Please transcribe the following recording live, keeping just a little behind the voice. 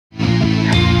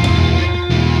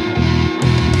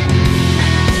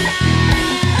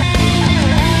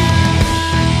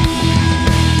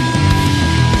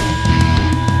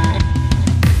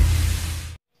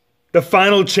The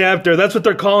final chapter, that's what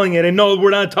they're calling it. And no, we're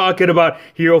not talking about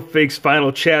Hero Fake's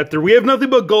final chapter. We have nothing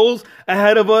but goals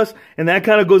ahead of us, and that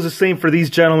kind of goes the same for these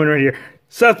gentlemen right here.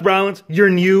 Seth Rollins, your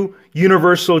new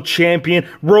Universal Champion.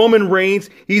 Roman Reigns,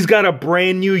 he's got a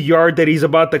brand new yard that he's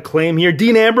about to claim here.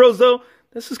 Dean Ambrose, though,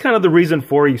 this is kind of the reason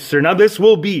for you, sir. Now, this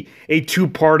will be a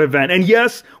two-part event. And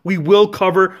yes, we will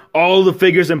cover all the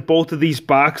figures in both of these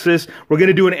boxes. We're going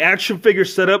to do an action figure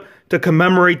setup to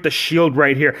commemorate the Shield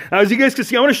right here. Now, as you guys can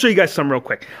see, I want to show you guys something real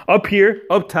quick. Up here,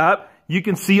 up top, you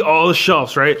can see all the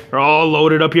shelves, right? They're all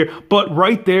loaded up here. But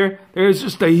right there, there's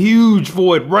just a huge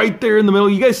void right there in the middle.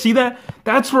 You guys see that?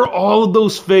 That's where all of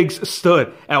those figs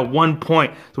stood at one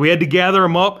point. So we had to gather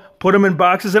them up, put them in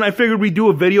boxes, and I figured we'd do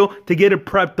a video to get it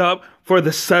prepped up for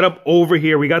the setup over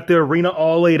here. We got the arena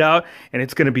all laid out, and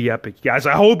it's going to be epic. Guys,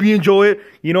 I hope you enjoy it.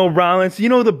 You know, Rollins, you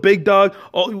know, the big dog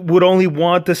would only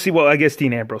want to see, well, I guess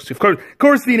Dean Ambrose. Of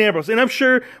course, Dean Ambrose. And I'm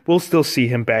sure we'll still see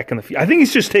him back in the field. I think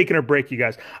he's just taking a break, you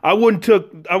guys. I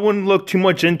wouldn't look too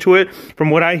much into it. From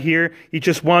what I hear, he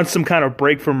just wants some kind of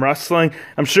break from wrestling.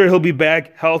 I'm sure he'll be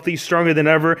back healthy, stronger than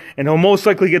ever, and he'll most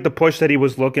likely get the push that he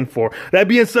was looking for. That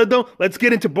being said, though, let's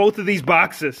get into both of these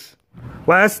boxes.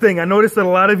 Last thing, I noticed that a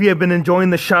lot of you have been enjoying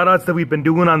the shout-outs that we've been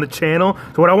doing on the channel.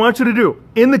 So what I want you to do,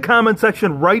 in the comment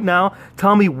section right now,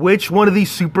 tell me which one of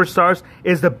these superstars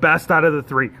is the best out of the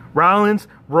three. Rollins,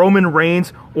 Roman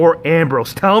Reigns, or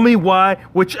Ambrose. Tell me why.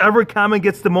 Whichever comment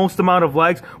gets the most amount of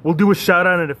likes, we'll do a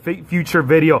shout-out in a future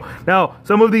video. Now,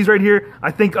 some of these right here,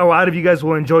 I think a lot of you guys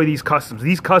will enjoy these customs.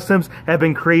 These customs have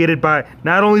been created by,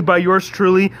 not only by yours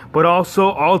truly, but also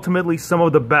ultimately some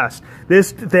of the best.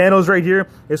 This Thanos right here,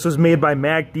 this was made by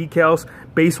Mac Decals.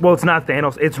 Well, it's not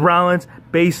Thanos, it's Rollins,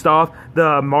 based off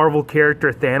the Marvel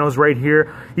character Thanos right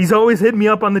here. He's always hitting me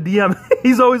up on the DM.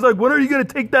 He's always like, when are you going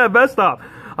to take that vest off?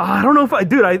 I don't know if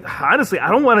honestly, I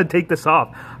don't want to take this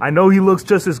off. I know he looks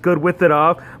just as good with it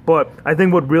off, but I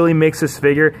think what really makes this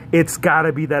figure, it's got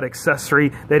to be that accessory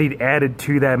that he'd added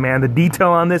to that, man. The detail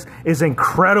on this is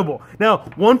incredible. Now,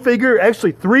 one figure,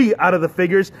 actually three out of the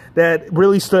figures that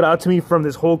really stood out to me from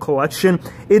this whole collection,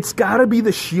 it's got to be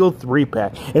the Shield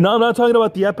 3-pack. And now I'm not talking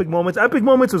about the Epic Moments. Epic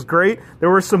Moments was great. There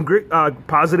were some great,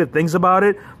 positive things about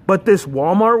it. But this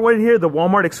Walmart one here, the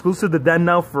Walmart exclusive, the Then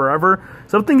Now Forever,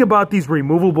 something about these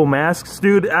removable masks,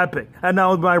 dude, epic. And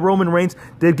now my Roman Reigns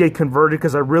did get converted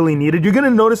because I really needed. You're going to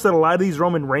notice that a lot of these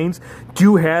Roman Reigns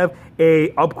do have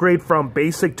a upgrade from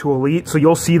basic to elite, so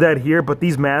you'll see that here. But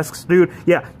these masks, dude,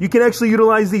 yeah, you can actually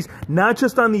utilize these not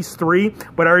just on these three,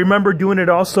 but I remember doing it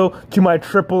also to my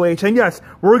Triple H. And yes,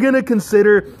 we're gonna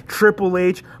consider Triple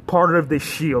H part of the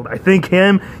Shield. I think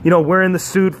him, you know, wearing the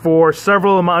suit for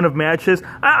several amount of matches,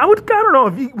 I don't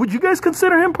know, would you guys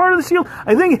consider him part of the Shield?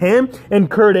 I think him and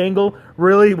Kurt Angle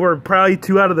really were probably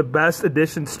two out of the best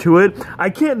additions to it. I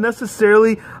can't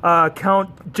necessarily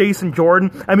count Jason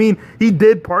Jordan. I mean, he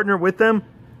did partner with them,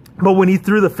 but when he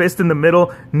threw the fist in the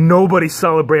middle, nobody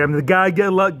celebrated him. The guy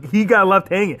he got left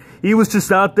hanging. He was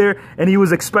just out there, and he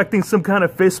was expecting some kind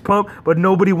of fist pump, but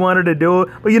nobody wanted to do it.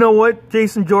 But you know what,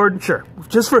 Jason Jordan, sure.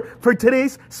 Just for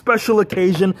today's special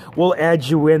occasion, we'll add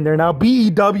you in there. Now,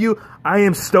 BEW, I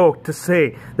am stoked to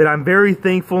say that I'm very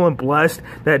thankful and blessed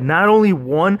that not only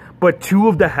one, but two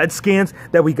of the head scans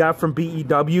that we got from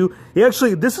BEW.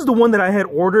 Actually, this is the one that I had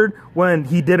ordered when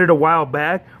he did it a while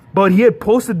back. But he had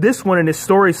posted this one in his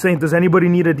story saying, does anybody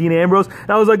need a Dean Ambrose? And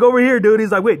I was like, over here, dude. He's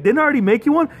like, wait, didn't I already make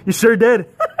you one? You sure did.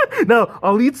 Now,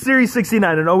 Elite Series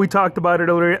 69, I know we talked about it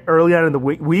early on in the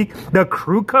week. The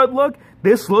crew cut look,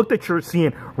 this look that you're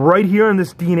seeing right here on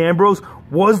this Dean Ambrose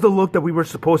was the look that we were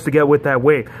supposed to get with that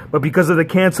wave. But because of the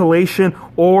cancellation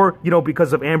or, you know,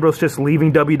 because of Ambrose just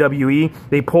leaving WWE,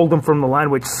 they pulled him from the line,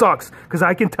 which sucks. Because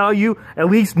I can tell you, at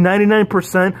least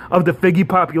 99% of the Figgy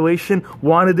population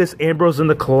wanted this Ambrose in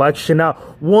the collection. Now,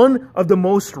 one of the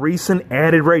most recent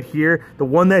added right here, the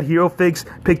one that Hero Figs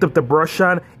picked up the brush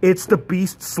on, it's the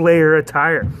Beast Slayer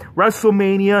attire.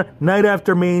 WrestleMania, Night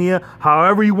After Mania,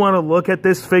 however you want to look at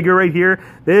this figure right here,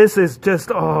 this is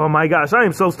just, oh my gosh, I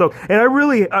am so stoked. And I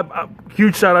really,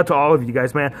 huge shout out to all of you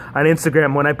guys, man, on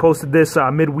Instagram when I posted this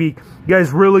midweek. You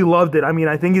guys really loved it. I mean,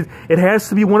 I think it has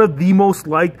to be one of the most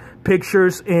liked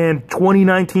pictures in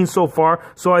 2019 so far,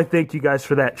 so I thank you guys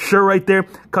for that. Shirt right there,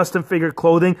 custom figure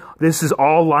clothing. This is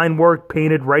all line work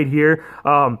painted right here.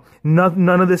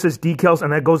 None of this is decals,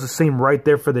 and that goes the same right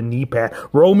there for the knee pad.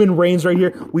 Roman Reigns right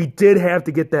here. We did have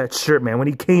to get that shirt, man. When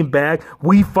he came back,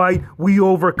 we fight, we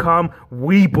overcome,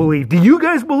 we believe. Do you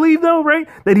guys believe, though, right,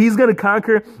 that he's going to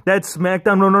conquer that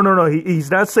SmackDown? No.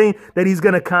 He's not saying that he's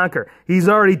going to conquer. He's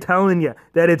already telling you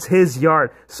that it's his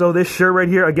yard. So this shirt right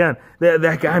here, again,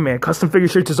 that guy, man, custom figure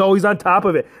shirts is always on top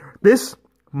of it. This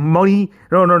Money,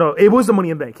 no. It was the Money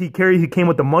in the Bank. He came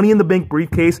with the Money in the Bank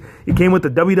briefcase. He came with the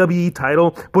WWE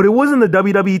title, but it wasn't the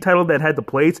WWE title that had the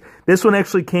plates. This one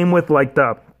actually came with like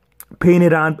the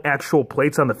painted on actual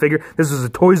plates on the figure. This is a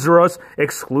Toys R Us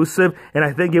exclusive, and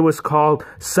I think it was called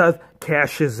Seth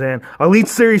Cashes In. Elite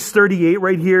Series 38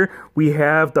 right here. We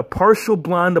have the partial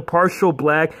blonde, the partial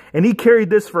black, and he carried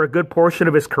this for a good portion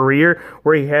of his career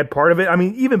where he had part of it. I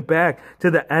mean, even back to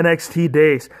the NXT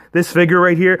days. This figure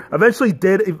right here eventually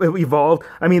did evolve.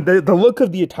 I mean, the look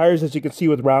of the attires, as you can see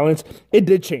with Rollins, it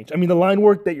did change. I mean, the line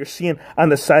work that you're seeing on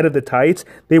the side of the tights,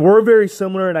 they were very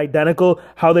similar and identical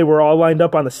how they were all lined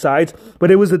up on the sides,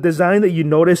 but it was a design that you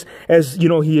noticed as, you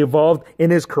know, he evolved in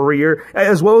his career,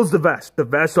 as well as the vest. The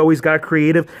vest always got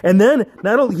creative. And then,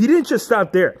 he didn't just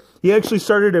stop there. He actually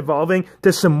started evolving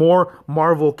to some more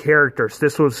Marvel characters.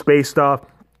 This was based off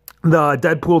the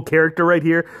Deadpool character right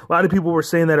here. A lot of people were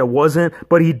saying that it wasn't,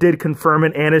 but he did confirm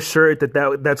it and his shirt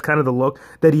that's kind of the look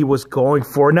that he was going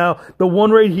for. Now, the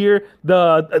one right here,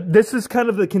 this is kind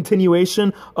of the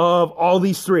continuation of all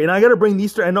these three. And I got to bring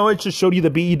these three. I know I just showed you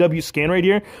the BEW scan right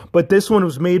here, but this one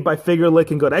was made by Figure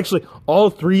Licking Good. Actually,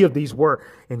 all three of these were.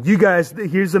 And you guys,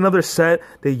 here's another set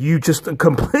that you just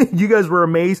you guys were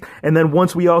amazed. And then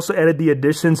once we also added the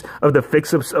additions of the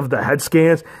fix-ups of the head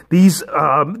scans, these,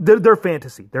 they're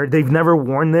fantasy. They've never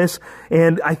worn this.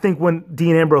 And I think when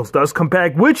Dean Ambrose does come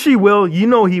back, which he will, you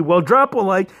know he will, drop a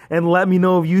like and let me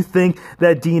know if you think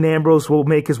that Dean Ambrose will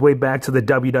make his way back to the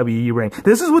WWE ring.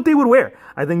 This is what they would wear.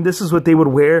 I think this is what they would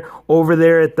wear over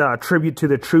there at the Tribute to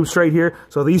the Troops right here.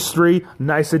 So these three,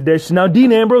 nice addition. Now,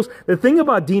 Dean Ambrose, the thing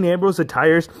about Dean Ambrose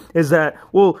attires is that,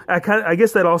 well, I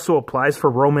guess that also applies for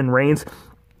Roman Reigns.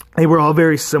 They were all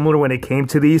very similar when it came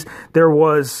to these. There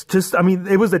was just, I mean,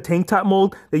 it was the tank top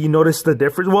mold that you noticed the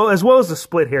difference. Well, as well as the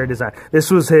split hair design.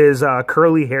 This was his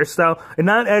curly hairstyle. And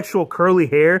not actual curly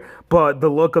hair, but the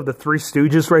look of the Three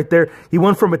Stooges right there. He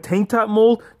went from a tank top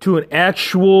mold to an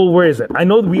actual, where is it? I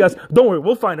know we got, don't worry,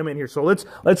 we'll find them in here. So let's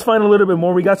find a little bit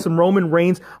more. We got some Roman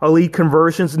Reigns Elite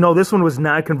conversions. No, this one was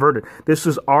not converted. This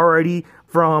was already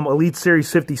from Elite Series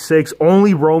 56,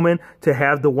 only Roman to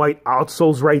have the white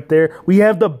outsoles right there. We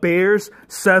have the Bears,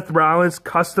 Seth Rollins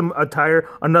custom attire,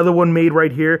 another one made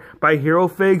right here by Hero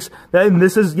Figs. Then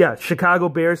this is, yeah, Chicago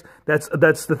Bears. That's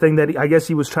the thing that I guess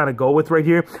he was trying to go with right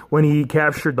here when he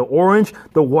captured the orange,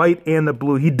 the white, and the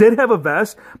blue. He did have a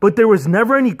vest, but there was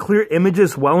never any clear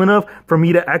images well enough for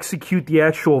me to execute the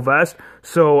actual vest.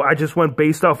 So I just went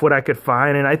based off what I could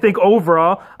find. And I think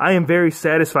overall, I am very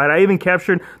satisfied. I even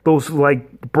captured those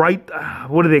like bright,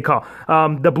 what do they call?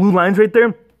 The blue lines right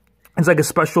there. It's like a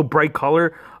special bright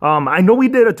color. I know we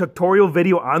did a tutorial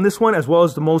video on this one as well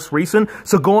as the most recent.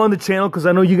 So go on the channel because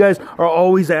I know you guys are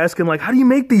always asking like, how do you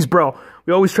make these, bro?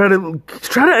 We always try to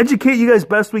educate you guys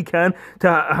best we can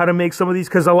to how to make some of these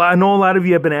because I know a lot of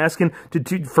you have been asking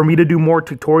for me to do more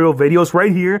tutorial videos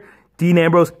right here. Dean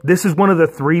Ambrose, this is one of the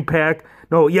 3-pack.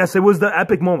 No, yes, it was the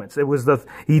Epic Moments. It was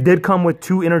he did come with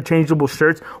 2 interchangeable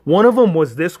shirts. One of them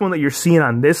was this one that you're seeing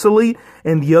on this Elite,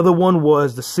 and the other one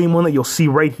was the same one that you'll see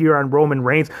right here on Roman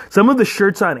Reigns. Some of the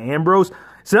shirts on Ambrose,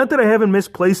 it's not that I haven't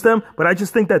misplaced them, but I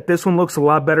just think that this one looks a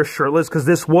lot better shirtless because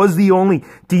this was the only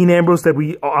Dean Ambrose that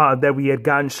we had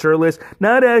gotten shirtless.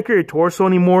 Not accurate torso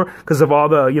anymore because of all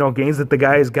the gains that the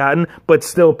guy has gotten, but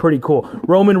still pretty cool.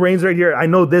 Roman Reigns right here. I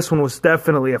know this one was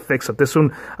definitely a fix-up. This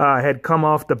one had come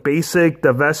off the basic,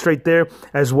 the vest right there,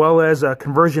 as well as a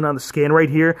conversion on the scan right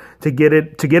here to get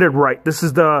it right. This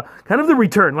is the kind of the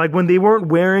return, like when they weren't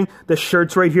wearing the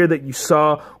shirts right here that you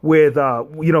saw with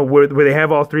where they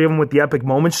have all 3 of them with the Epic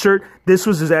Moments shirt. This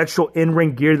was his actual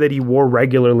in-ring gear that he wore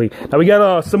regularly. Now we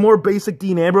got some more basic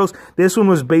Dean Ambrose. This one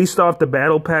was based off the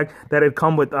battle pack that had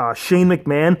come with Shane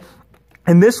McMahon.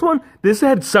 And this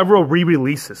had several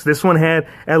re-releases. This one had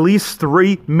at least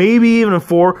 3, maybe even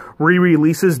 4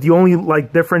 re-releases. The only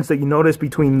difference that you notice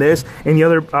between this and the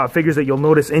other figures that you'll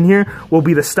notice in here will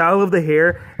be the style of the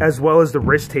hair as well as the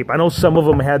wrist tape. I know some of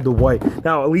them had the white.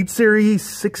 Now, Elite Series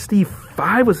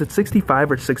 65, was it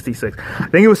 65 or 66? I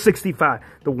think it was 65.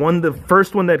 The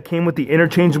first one that came with the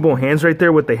interchangeable hands right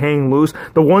there with the hang loose.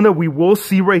 The one that we will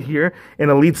see right here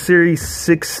in Elite Series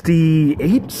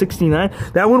 68, 69.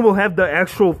 That one will have the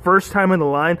actual first time in the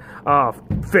line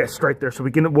fist right there. So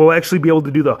we'll actually be able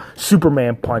to do the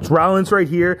Superman punch. Rollins right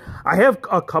here. I have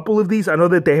a couple of these. I know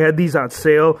that they had these on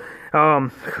sale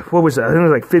what was that? I think it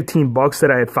was like 15 bucks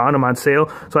that I had found them on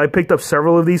sale. So I picked up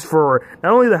several of these for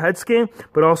not only the head scan,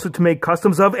 but also to make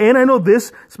customs of. And I know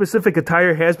this specific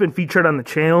attire has been featured on the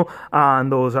channel on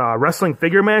those wrestling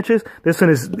figure matches. This one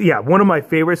is, yeah, one of my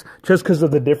favorites just because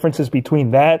of the differences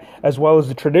between that as well as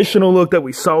the traditional look that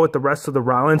we saw with the rest of the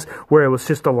Rollins, where it was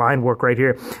just the line work right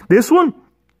here. This one,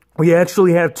 we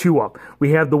actually have two up.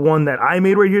 We have the one that I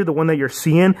made right here, the one that you're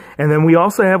seeing, and then we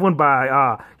also have one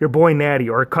by your boy Natty,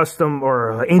 or custom,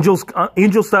 or Angel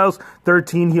Styles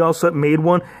 13. He also made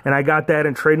one, and I got that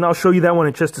in trade, and I'll show you that one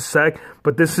in just a sec.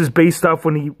 But this is based off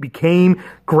when he became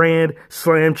Grand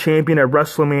Slam champion at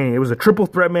WrestleMania. It was a triple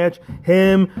threat match.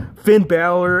 Him, Finn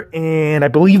Balor, and I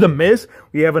believe The Miz.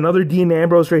 We have another Dean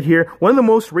Ambrose right here. One of the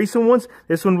most recent ones.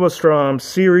 This one was from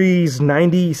Series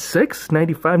 96,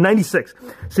 95, 96.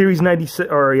 Series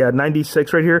 96, or yeah,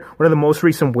 96 right here. One of the most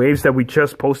recent waves that we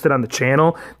just posted on the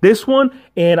channel. This one,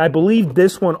 and I believe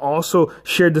this one also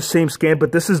shared the same scan,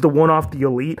 but this is the one off the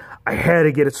Elite. I had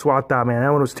to get it swapped out, man.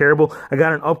 That one was terrible. I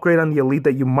got an upgrade on the Elite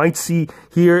that you might see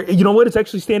here. You know what? It's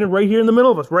actually standing right here in the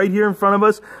middle of us, right here in front of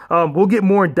us. We'll get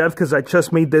more in depth because I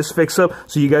just made this fix up,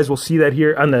 so you guys will see that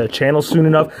here on the channel soon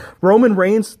enough. Roman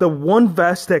Reigns, the one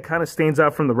vest that kind of stands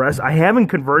out from the rest. I haven't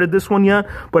converted this one yet,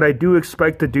 but I do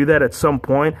expect to do that at some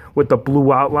point with the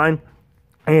blue outline,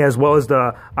 as well as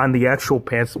on the actual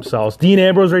pants themselves. Dean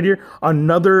Ambrose right here,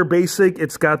 another basic.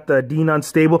 It's got the Dean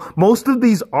Unstable. Most of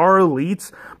these are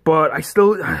Elites, but I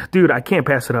still, dude, I can't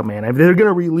pass it up, man. If they're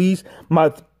gonna release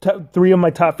my three of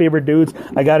my top favorite dudes,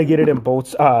 I got to get it in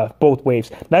both waves.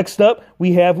 Next up,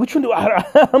 we have, which one do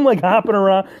I'm like hopping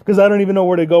around because I don't even know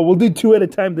where to go. We'll do two at a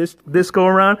time this go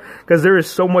around because there is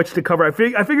so much to cover. I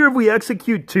figure if we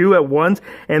execute two at once,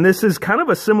 and this is kind of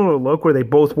a similar look where they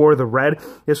both wore the red.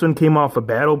 This one came off a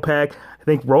battle pack. I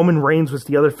think Roman Reigns was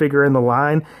the other figure in the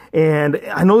line. And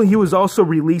I know he was also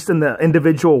released in the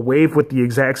individual wave with the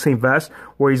exact same vest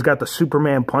where he's got the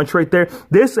Superman punch right there.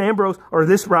 This Ambrose, or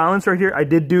this Rollins right here, I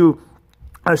did do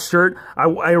a shirt.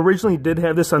 I originally did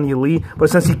have this on the Elite,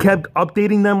 but since he kept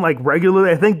updating them like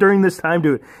regularly, I think during this time,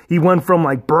 dude, he went from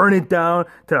like Burn It Down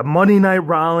to Monday Night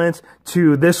Rollins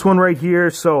to this one right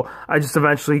here. So I just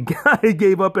eventually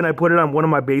gave up and I put it on one of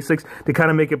my basics to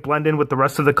kind of make it blend in with the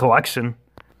rest of the collection.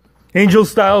 Angel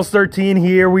Styles 13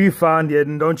 here, we found it,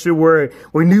 and don't you worry.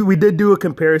 We did do a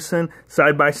comparison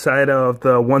side by side of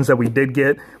the ones that we did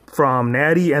get from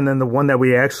Natty and then the one that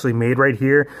we actually made right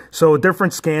here. So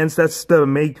different scans, that's the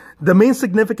main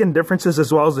significant differences,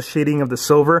 as well as the shading of the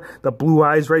silver, the blue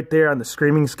eyes right there on the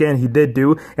screaming scan he did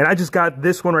do. And I just got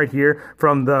this one right here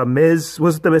from the Miz,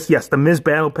 was it the Miz? Yes, the Miz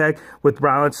Battle Pack with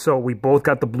Rollins, so we both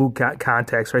got the blue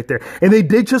contacts right there. And they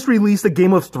did just release the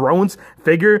Game of Thrones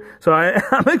figure, so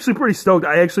I'm actually pretty stoked.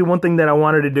 One thing that I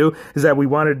wanted to do is that we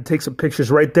wanted to take some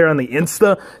pictures right there on the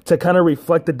Insta to kind of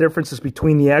reflect the differences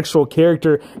between the actual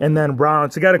character and then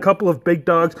Rollins. I got a couple of big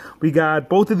dogs. We got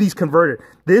both of these converted.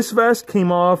 This vest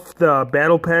came off the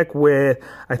battle pack with,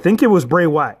 I think it was Bray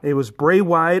Wyatt. It was Bray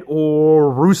Wyatt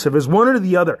or Rusev. It was one or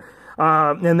the other.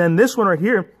 And then this one right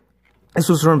here, this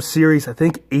was from series, I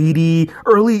think 80,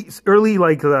 early early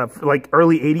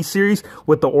 80 series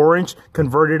with the orange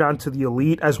converted onto the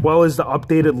Elite, as well as the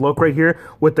updated look right here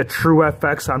with the True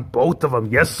FX on both of them.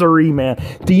 Yes, sirree, man.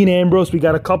 Dean Ambrose, we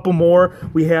got a couple more.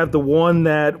 We have the one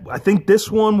that, I think this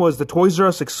one was the Toys R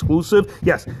Us exclusive.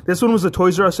 Yes, this one was the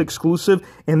Toys R Us exclusive,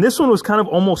 and this one was kind of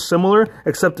almost similar,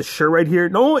 except the shirt right here.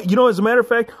 No, you know, as a matter of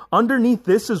fact, underneath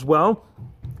this as well,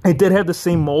 it did have the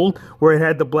same mold where it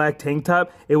had the black tank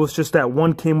top. It was just that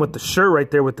one came with the shirt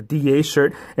right there with the DA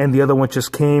shirt, and the other one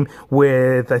just came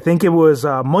with, I think it was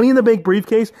Money in the Bank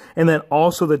briefcase, and then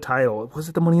also the title. Was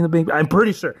it the Money in the Bank? I'm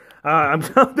pretty sure.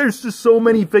 There's just so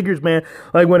many figures, man.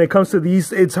 Like when it comes to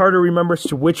these, it's hard to remember as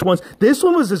to which ones. This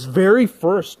one was his very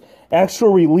first actual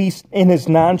release in his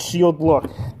non-shield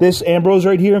look. This Ambrose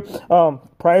right here,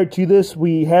 prior to this,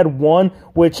 we had one,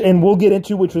 which, and we'll get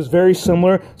into, which was very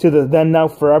similar to the Then Now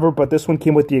Forever, but this one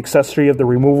came with the accessory of the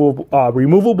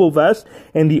removable vest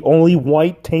and the only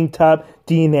white tank top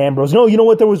Dean Ambrose. No, you know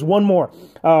what? There was one more.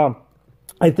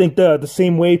 I think the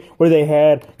same way where they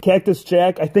had Cactus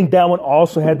Jack, I think that one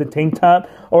also had the tank top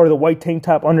or the white tank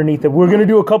top underneath it. We're going to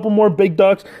do a couple more big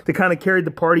ducks to kind of carry the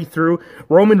party through.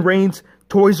 Roman Reigns,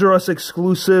 Toys R Us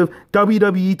exclusive,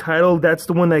 WWE title, that's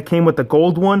the one that came with the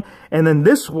gold one. And then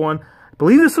this one, I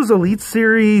believe this was Elite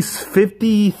Series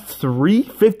 53,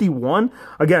 51.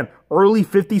 Again, early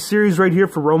 50 series right here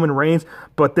for Roman Reigns,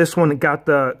 but this one got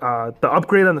the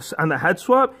upgrade on the head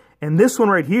swap And this one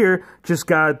right here just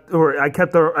got, or I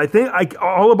kept the, I think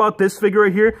all about this figure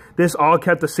right here, this all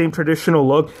kept the same traditional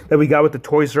look that we got with the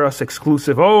Toys R Us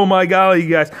exclusive. Oh my God, you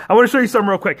guys. I want to show you something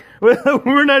real quick.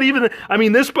 We're not even, I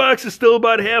mean, this box is still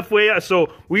about halfway,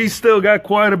 so we still got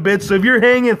quite a bit. So if you're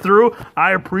hanging through,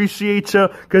 I appreciate you,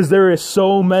 because there is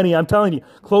so many. I'm telling you,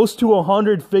 close to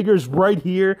 100 figures right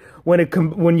here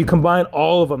when you combine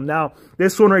all of them. Now,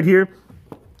 this one right here,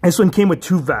 this one came with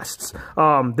 2 vests.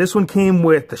 This one came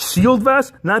with the shield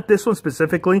vest, not this one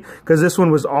specifically, because this one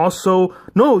was also,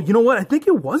 no, you know what? I think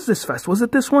it was this vest. Was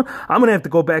it this one? I'm going to have to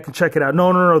go back and check it out.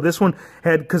 No. This one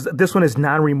had, because this one is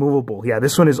non-removable. Yeah,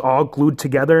 this one is all glued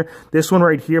together. This one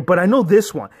right here, but I know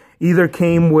this one either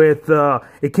came with,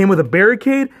 it came with a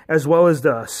barricade as well as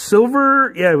the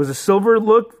silver, yeah, it was a silver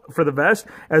look for the vest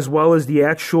as well as the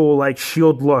actual like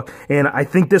shield look. And I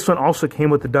think this one also came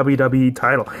with the WWE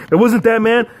title. It wasn't that,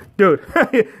 man. Dude,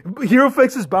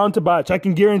 HeroFix is bound to botch. I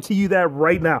can guarantee you that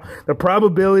right now. The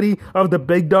probability of the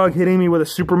big dog hitting me with a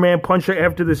Superman punch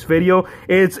after this video,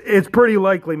 it's pretty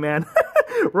likely, man.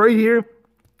 Right here,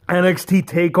 NXT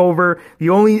TakeOver, the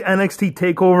only NXT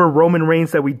TakeOver Roman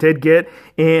Reigns that we did get,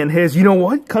 and his, you know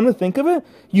what, come to think of it,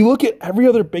 you look at every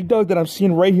other big dog that I'm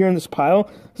seeing right here in this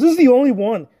pile, this is the only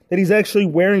one that he's actually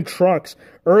wearing trunks.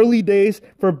 Early days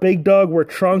for Big Dog were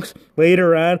trunks.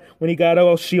 Later on, when he got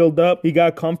all shielded up, he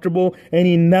got comfortable, and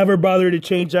he never bothered to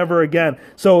change ever again.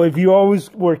 So if you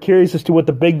always were curious as to what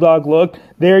the Big Dog looked,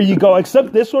 there you go.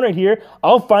 Except this one right here,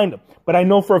 I'll find him. But I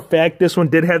know for a fact this one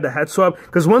did have the head swap,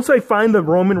 because once I find the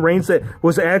Roman Reigns that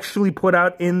was actually put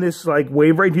out in this like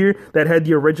wave right here that had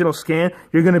the original scan,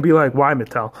 you're going to be like, why,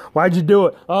 Mattel? Why'd you do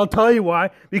it? I'll tell you why.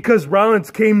 Because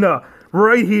Rollins came to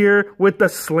right here with the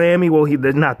slammy. Well, he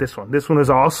did not this one. This one is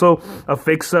also a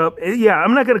fix-up. Yeah,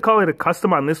 I'm not going to call it a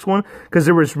custom on this one because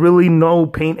there was really no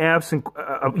paint apps and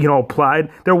applied.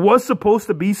 There was supposed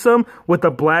to be some with a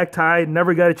black tie.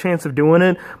 Never got a chance of doing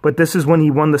it, but this is when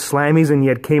he won the slammies and he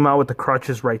had came out with the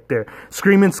crutches right there.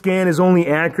 Screaming Scan is only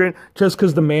accurate just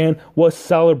because the man was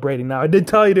celebrating. Now, I did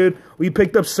tell you, dude, we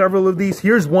picked up several of these.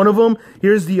 Here's one of them.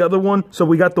 Here's the other one. So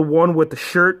we got the one with the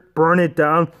shirt, burn it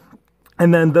down.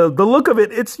 And then the look of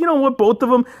it, it's, you know what, both of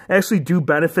them actually do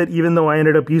benefit, even though I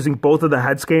ended up using both of the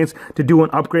head scans to do an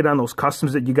upgrade on those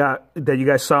customs that you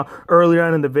guys saw earlier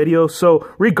on in the video.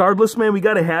 So regardless, man, we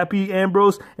got a happy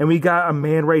Ambrose, and we got a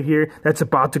man right here that's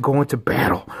about to go into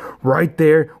battle right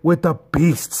there with the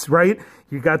beasts, right?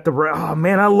 You got the, oh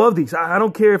man, I love these. I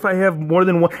don't care if I have more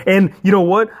than one. And you know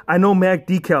what? I know Mac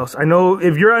decals. I know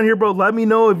if you're on here, bro, let me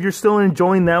know if you're still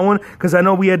enjoying that one, because I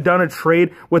know we had done a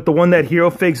trade with the one that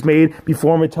HeroFix made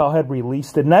before Mattel had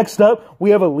released it. Next up, we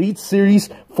have Elite Series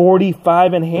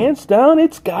 45, and hands down,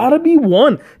 it's gotta be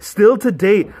one. Still to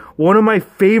date, one of my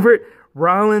favorite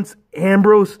Rollins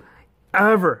Ambrose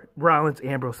ever. Rollins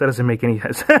Ambrose, that doesn't make any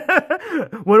sense.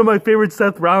 One of my favorite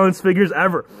Seth Rollins figures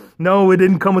ever. No, it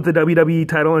didn't come with the WWE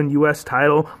title and US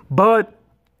title, but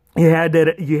you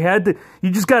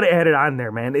just got to add it on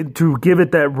there, man, to give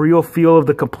it that real feel of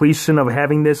the completion of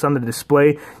having this on the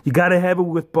display. You got to have it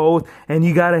with both, and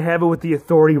you got to have it with the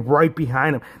Authority right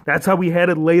behind him. That's how we had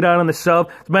it laid out on the shelf.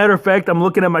 As a matter of fact, I'm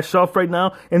looking at my shelf right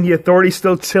now, and the Authority's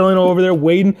still chilling over there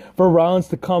waiting for Rollins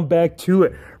to come back to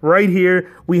it. Right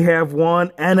here, we have one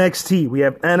NXT. We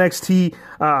have NXT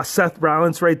Seth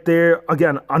Rollins right there.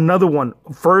 Again, another one.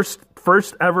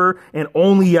 First ever and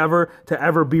only ever to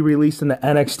ever be released in the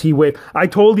NXT wave. I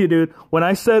told you, dude, when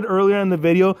I said earlier in the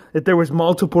video that there was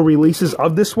multiple releases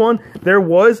of this one, there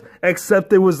was,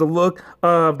 except there was the look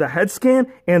of the head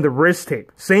scan and the wrist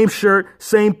tape. Same shirt,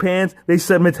 same pants. They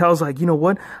said, Mattel's like, you know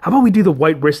what? How about we do the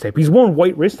white wrist tape? He's worn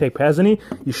white wrist tape, hasn't he?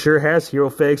 He sure has,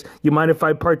 HeroFix. You mind if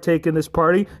I partake in this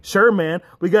party? Sure, man.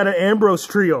 We got an Ambrose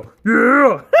trio.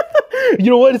 Yeah!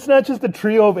 You know what? It's not just a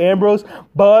trio of Ambrose,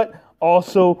 but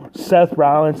also Seth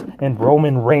Rollins and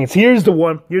Roman Reigns. Here's the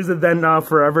one. Here's the then now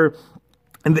forever.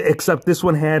 And except this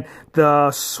one had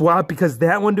the swap, because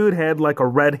that one, dude, had like a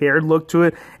red haired look to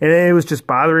it, and it was just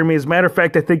bothering me. As a matter of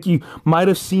fact, I think you might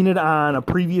have seen it on a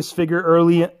previous figure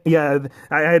early. Yeah,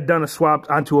 I had done a swap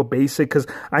onto a basic because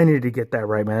I needed to get that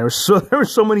right, man. There were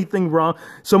so many things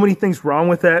wrong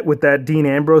with that Dean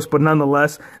Ambrose, but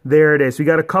nonetheless, there it is. We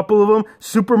got a couple of them.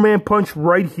 Superman punch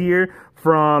right here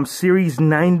from Series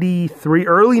 93,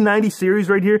 early 90 series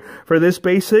right here for this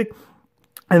basic.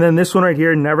 And then this one right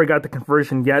here never got the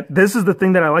conversion yet. This is the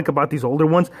thing that I like about these older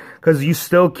ones, because you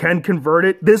still can convert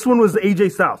it. This one was the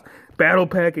AJ Styles battle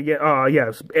pack again.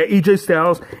 Yeah, AJ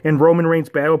Styles and Roman Reigns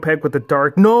battle pack with the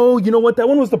dark. No, you know what? That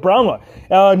one was the brown one.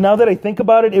 Now that I think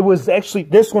about it, it was actually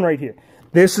this one right here.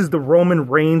 this is the Roman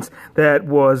Reigns that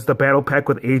was the battle pack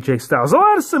with AJ Styles. A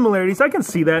lot of similarities. I can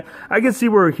see that. I can see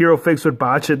where Hero Fix would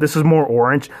botch it. This is more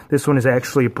orange. This one is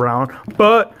actually brown.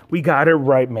 But we got it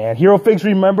right, man. Hero Fix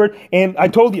remembered. And I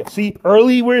told you, see,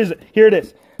 early, where is it? Here it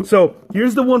is. So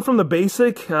here's the one from the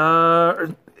basic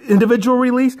individual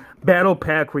release, battle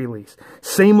pack release.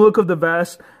 Same look of the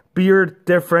vest. Beard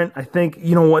different. I think,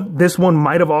 you know what, this one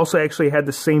might have also actually had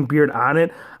the same beard on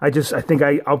it. I think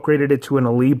I upgraded it to an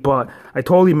elite, but I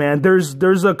told you, man,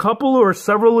 there's a couple or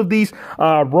several of these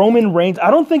Roman Reigns.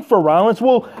 I don't think for Rollins,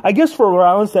 well, I guess for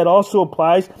Rollins that also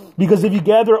applies, because if you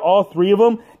gather all three of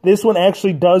them, this one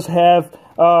actually does have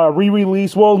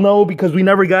re-release. Well, no, because we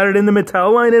never got it in the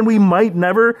Mattel line, and we might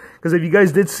never, because if you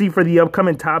guys did see for the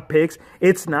upcoming top picks,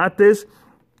 it's not this.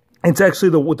 It's actually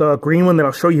the green one that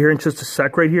I'll show you here in just a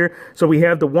sec right here. So we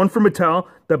have the one from Mattel,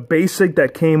 the basic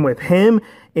that came with him,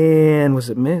 and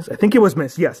was it Miss? I think it was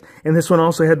Miss, yes. And this one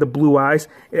also had the blue eyes.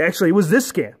 It was this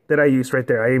scan that I used right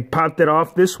there. I popped it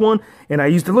off this one, and I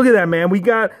used it. Look at that, man. We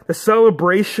got the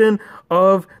celebration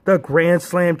of the Grand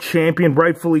Slam champion,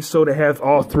 rightfully so, to have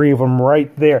all three of them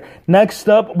right there. Next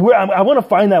up, I want to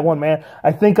find that one, man.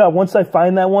 I think once I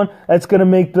find that one, that's going to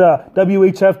make the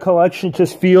WHF collection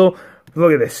just feel...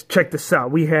 Look at this. Check this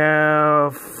out. We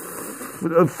have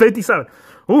 57.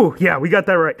 Ooh, yeah, we got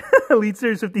that right. Elite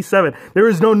Series 57. There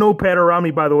is no notepad around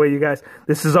me, by the way, you guys.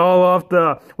 This is all off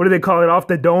the, what do they call it, off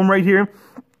the dome right here.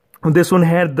 This one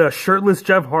had the shirtless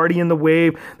Jeff Hardy in the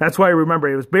wave. That's why I remember.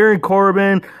 It was Baron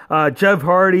Corbin, Jeff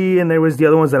Hardy, and there was the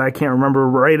other ones that I can't remember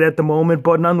right at the moment.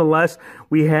 But nonetheless,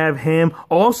 we have him.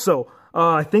 Also,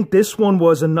 I think this one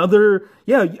was another,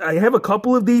 yeah, I have a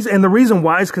couple of these, and the reason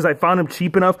why is because I found them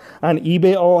cheap enough on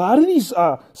eBay. A lot of these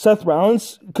Seth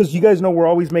Rollins, because you guys know we're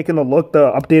always making the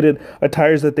updated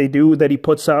attires that he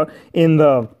puts out in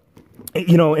the,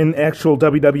 you know, in actual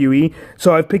WWE.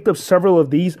 So I've picked up several of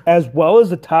these as well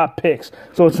as the top picks.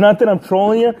 So it's not that I'm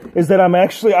trolling you, is that I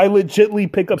legitly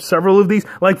pick up several of these.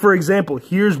 Like, for example,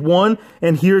 here's one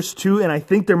and here's two, and I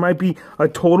think there might be a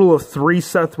total of 3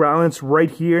 Seth Rollins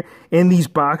right here in these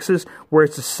boxes where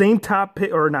it's the same top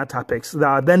pick, or not top picks,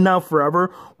 Then Now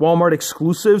Forever Walmart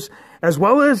exclusives, as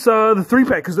well as the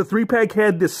 3-pack, because the 3-pack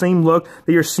had the same look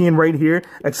that you're seeing right here,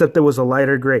 except it was a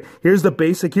lighter gray. Here's the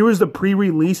basic. Here was the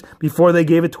pre-release before they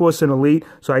gave it to us in Elite,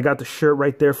 so I got the shirt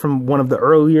right there from one of the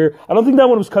earlier. I don't think that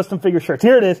one was custom figure shirts.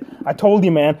 Here it is. I told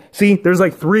you, man. See, there's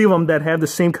like 3 of them that have the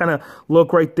same kind of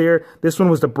look right there. This one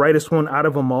was the brightest one out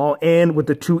of them all, and with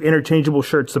the 2 interchangeable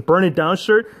shirts. The Burn It Down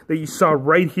shirt that you saw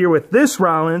right here with this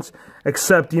Rollins,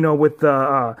 except, you know, with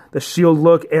the Shield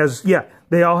look as, yeah,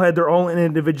 they all had their own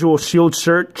individual Shield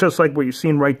shirt, just like what you're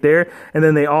seeing right there. And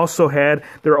then they also had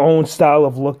their own style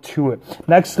of look to it.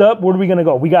 Next up, where are we going to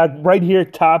go? We got right here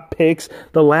top picks.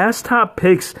 The last top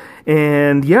picks,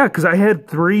 and yeah, because I had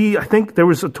 3. I think there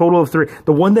was a total of 3.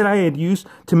 The one that I had used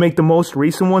to make the most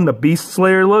recent one, the Beast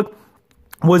Slayer look,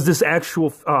 was this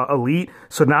actual Elite.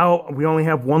 So now we only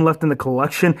have 1 left in the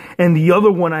collection. And the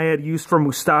other one I had used for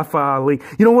Mustafa Ali.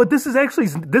 You know what? This is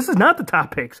not the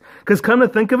top picks. Because come to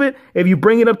think of it, if you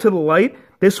bring it up to the light,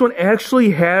 this one actually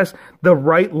has the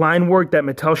right line work that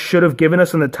Mattel should have given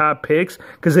us in the top picks.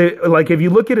 Because like if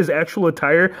you look at his actual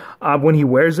attire when he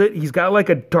wears it, he's got like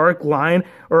a dark line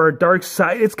or a dark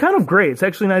side. It's kind of gray. It's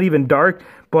actually not even dark,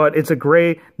 but it's a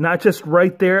gray, not just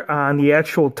right there on the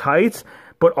actual tights,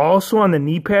 but also on the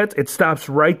knee pads. It stops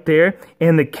right there,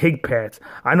 and the kick pads.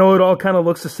 I know it all kind of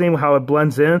looks the same how it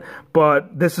blends in,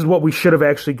 but this is what we should have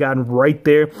actually gotten right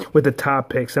there with the top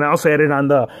picks. And I also added on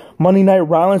the Monday Night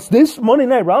Rollins. This Monday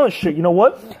Night Rollins shit, you know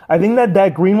what? I think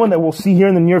that green one that we'll see here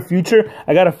in the near future,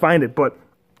 I gotta find it, but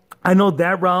I know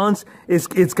that Rollins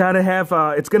it's gonna have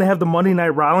the Monday Night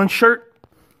Rollins shirt.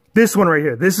 This one right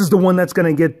here, this is the one that's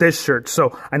going to get this shirt.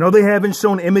 So I know they haven't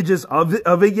shown images of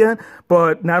it yet,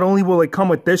 but not only will it come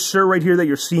with this shirt right here that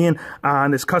you're seeing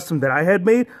on this custom that I had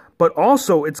made, but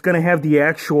also it's going to have the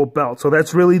actual belt. So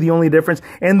that's really the only difference.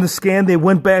 And the scan, they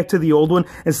went back to the old one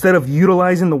instead of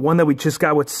utilizing the one that we just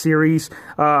got with Series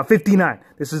 59.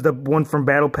 This is the one from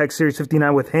Battle Pack Series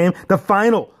 59 with him.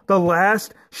 The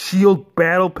last Shield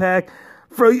Battle Pack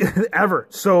ever.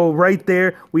 So right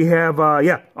there we have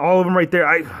yeah, all of them right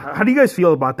there. How do you guys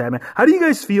feel about that, man? How do you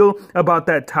guys feel about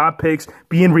that top picks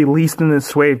being released in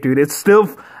this wave, dude?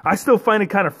 I still find it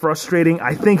kind of frustrating.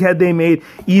 I think had they made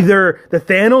either the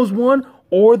Thanos one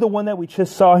or the one that we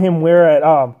just saw him wear at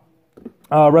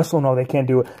no, they can't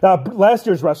do it. Last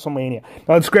year's WrestleMania.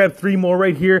 Now let's grab 3 more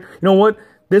right here. You know what?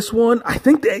 This one, I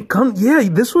think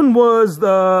this one was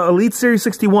the Elite Series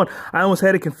 61. I almost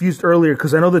had it confused earlier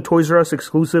because I know the Toys R Us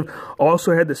exclusive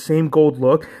also had the same gold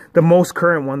look. The most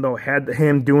current one, though, had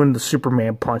him doing the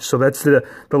Superman punch. So that's the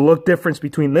look difference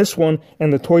between this one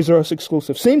and the Toys R Us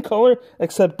exclusive. Same color,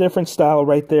 except different style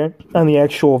right there on the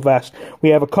actual vest.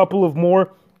 We have a couple of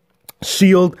more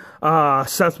Shield,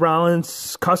 Seth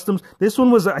Rollins customs. This one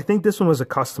was, I think this one was a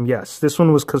custom. Yes, this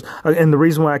one was and the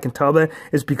reason why I can tell that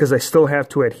is because I still have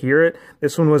to adhere it.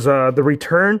 This one was the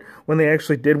return when they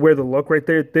actually did wear the look right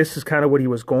there. This is kind of what he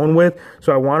was going with.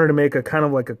 So I wanted to make a kind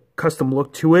of like a custom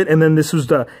look to it. And then this was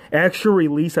the actual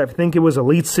release. I think it was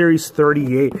Elite Series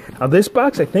 38. Now this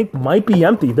box I think might be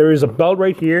empty. There is a belt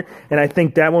right here, and I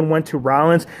think that one went to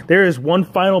Rollins. There is one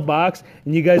final box,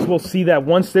 and you guys will see that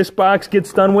once this box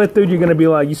gets done with, dude, you're going to be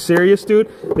like, you serious, dude?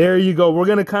 There you go. We're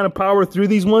going to kind of power through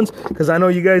these ones because I know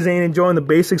you guys ain't enjoying the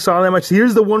basics all that much.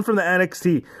 Here's the one from the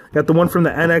NXT. Got the one from the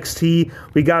NXT.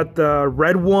 We got the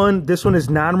red one. This one is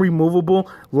non-removable.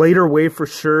 Later wave for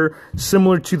sure.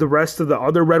 Similar to the rest of the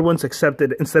other red ones, except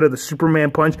that instead of the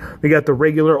Superman punch, we got the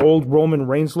regular old Roman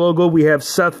Reigns logo. We have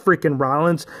Seth freaking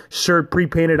Rollins shirt,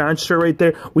 pre-painted on shirt right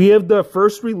there. We have the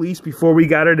first release before we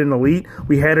got it in Elite.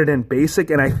 We had it in Basic,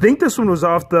 and I think this one was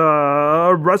off the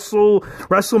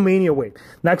WrestleMania wave.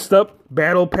 Next up,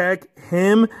 Battle Pack,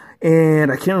 him, and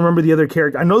I can't remember the other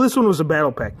character. I know this one was a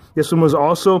battle pack. This one was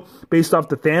also based off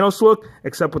the Thanos look,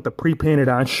 except with the pre-painted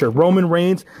on shirt. Roman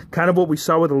Reigns, kind of what we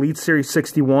saw with Elite Series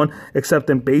 61, except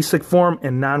in basic form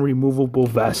and non-removable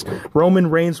vest.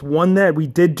 Roman Reigns won that. We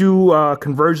did do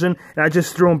conversion, and I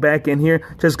just threw him back in here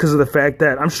just because of the fact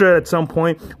that I'm sure at some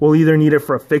point we'll either need it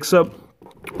for a fix-up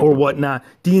or whatnot.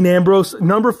 Dean Ambrose,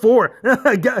 number 4.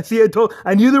 See,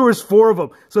 I knew there was 4 of them.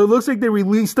 So it looks like they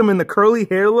released them in the curly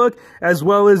hair look, as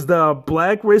well as the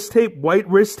black wrist tape, white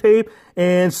wrist tape,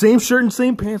 and same shirt and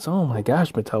same pants. Oh my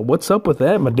gosh, Mattel, what's up with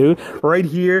that, my dude? Right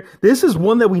here. This is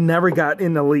one that we never got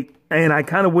in Elite. And I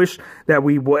kind of wish that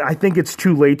we would. I think it's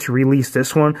too late to release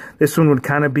this one. This one would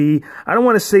kind of be, I don't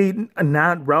want to say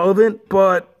not relevant,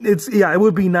 but it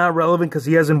would be not relevant because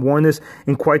he hasn't worn this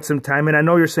in quite some time. And I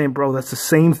know you're saying, bro, that's the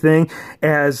same thing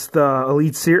as the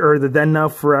Elite Series or the Then Now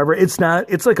Forever. It's not.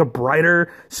 It's like a brighter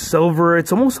silver.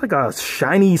 It's almost like a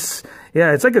shiny,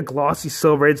 yeah, it's like a glossy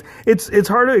silver. It's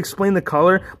hard to explain the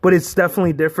color, but it's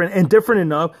definitely different and different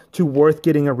enough to worth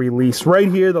getting a release. Right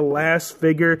here, the last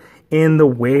figure in the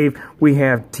wave, we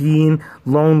have Dean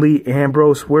Lonely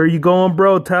Ambrose. Where are you going,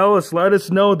 bro? Tell us. Let us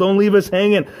know. Don't leave us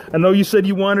hanging. I know you said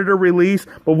you wanted a release,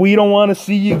 but we don't want to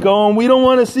see you going. We don't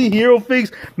want to see Hero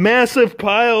Figs massive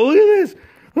pile. Look at this.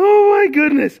 Oh, my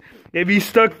goodness. If you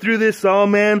stuck through this all,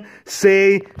 man,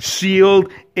 say Shield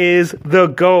is the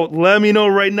GOAT. Let me know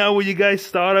right now what you guys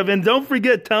thought of. And don't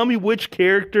forget, tell me which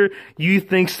character you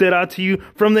think stood out to you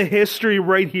from the history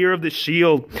right here of the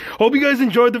Shield. Hope you guys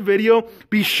enjoyed the video.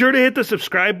 Be sure to hit the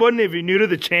subscribe button if you're new to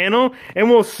the channel. And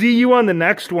we'll see you on the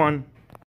next one.